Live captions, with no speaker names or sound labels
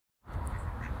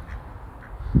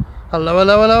Hello,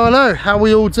 hello, hello, hello. How are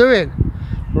we all doing?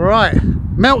 Right,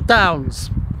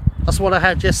 meltdowns. That's what I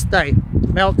had yesterday.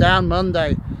 Meltdown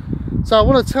Monday. So I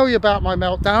want to tell you about my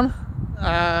meltdown,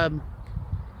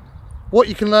 what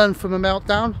you can learn from a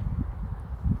meltdown,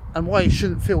 and why you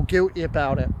shouldn't feel guilty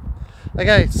about it.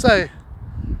 Okay, so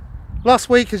last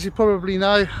week, as you probably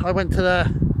know, I went to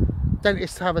the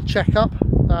dentist to have a checkup.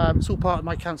 It's all part of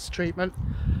my cancer treatment.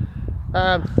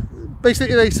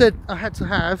 Basically, they said I had to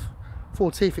have 4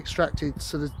 teeth extracted,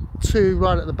 so there's 2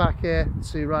 right at the back here,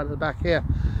 2 right at the back here.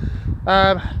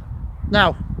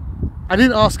 Now, I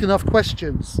didn't ask enough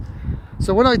questions,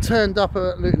 so when I turned up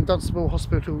at Luton Dunstable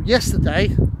Hospital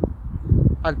yesterday,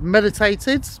 I'd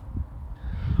meditated.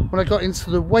 When I got into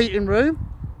the waiting room,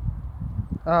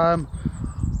 I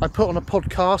put on a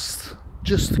podcast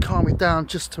just to calm me down,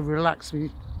 just to relax me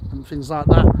and things like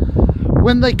that.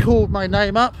 When they called my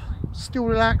name up, still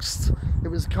relaxed. It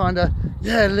was kind of,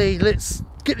 yeah, Lee, let's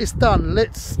get this done,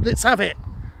 let's have it.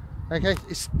 Okay,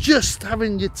 it's just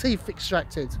having your teeth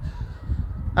extracted,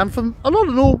 and from a lot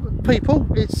of normal people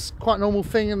it's quite a normal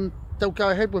thing and they'll go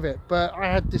ahead with it, but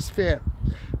I had this fear.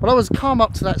 But I was calm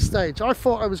up to that stage. I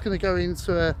thought I was going to go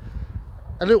into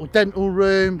a little dental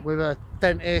room with a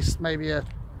dentist, maybe 1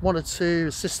 or 2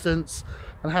 assistants,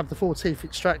 and have the 4 teeth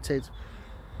extracted.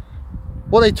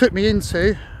 What they took me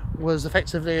into was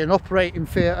effectively an operating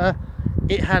theatre.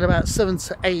 It had about 7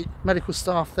 to 8 medical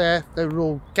staff there. They were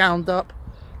all gowned up,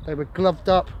 they were gloved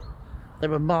up, they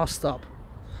were masked up,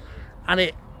 and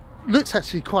it looked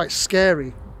actually quite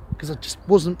scary because I just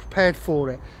wasn't prepared for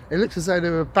it. It looked as though they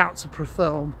were about to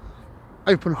perform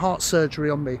open heart surgery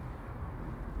on me.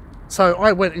 So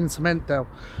I went into Meltdown.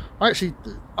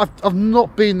 I've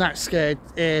not been that scared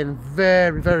in a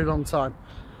very, very long time.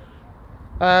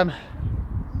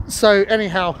 So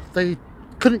anyhow, they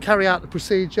couldn't carry out the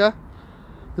procedure.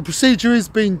 The procedure is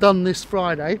being done this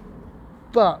Friday,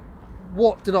 but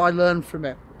what did I learn from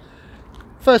it?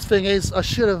 First thing is, I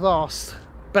should have asked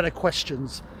better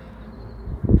questions.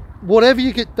 Whatever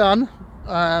you get done,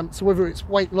 so whether it's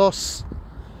weight loss,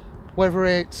 whether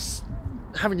it's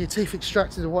having your teeth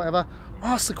extracted or whatever,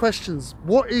 ask the questions.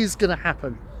 What is going to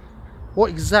happen? What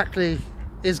exactly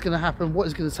is going to happen? What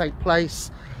is going to take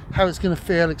place? How it's going to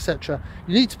feel, etc.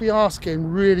 You need to be asking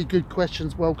really good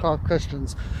questions, well-class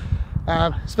questions,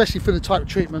 especially for the type of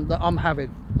treatment that I'm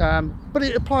having. But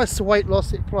it applies to weight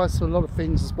loss, it applies to a lot of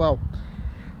things as well.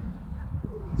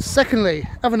 Secondly,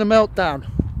 having a meltdown.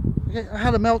 Okay, I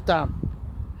had a meltdown.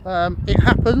 It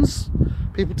happens.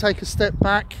 People take a step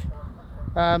back.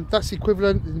 That's the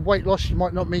equivalent. In weight loss, you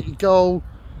might not meet your goal,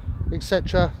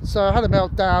 etc. So I had a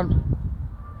meltdown.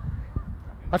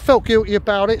 I felt guilty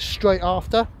about it straight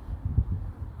after,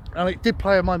 and it did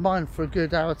play on my mind for a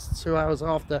good hour to 2 hours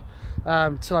after,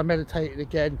 till I meditated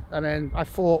again. And then I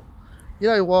thought, you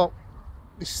know what,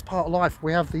 this is part of life.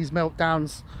 We have these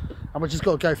meltdowns and we just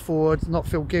got to go forward, not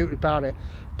feel guilty about it,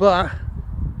 but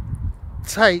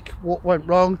take what went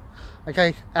wrong,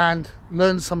 okay, and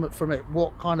learn something from it.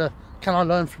 What kind of can I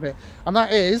learn from it? And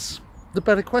that is the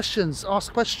better questions.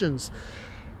 Ask questions.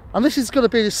 And this is going to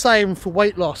be the same for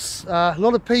weight loss. A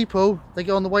lot of people, they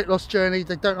go on the weight loss journey,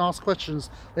 they don't ask questions.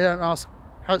 They don't ask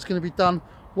how it's going to be done,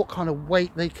 what kind of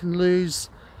weight they can lose,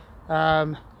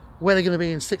 where they're going to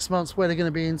be in 6 months, where they're going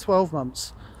to be in 12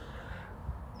 months.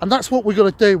 And that's what we're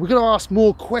going to do. We're going to ask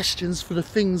more questions for the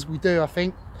things we do, I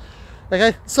think.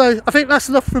 Okay, so I think that's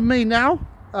enough from me now.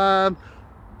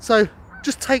 So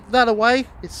just take that away.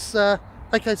 It's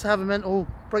okay to have a mental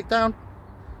breakdown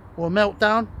or a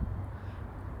meltdown.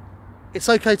 It's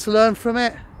okay to learn from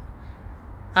it,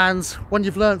 and when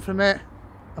you've learned from it,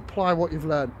 apply what you've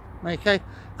learned. Okay,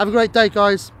 have a great day,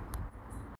 guys.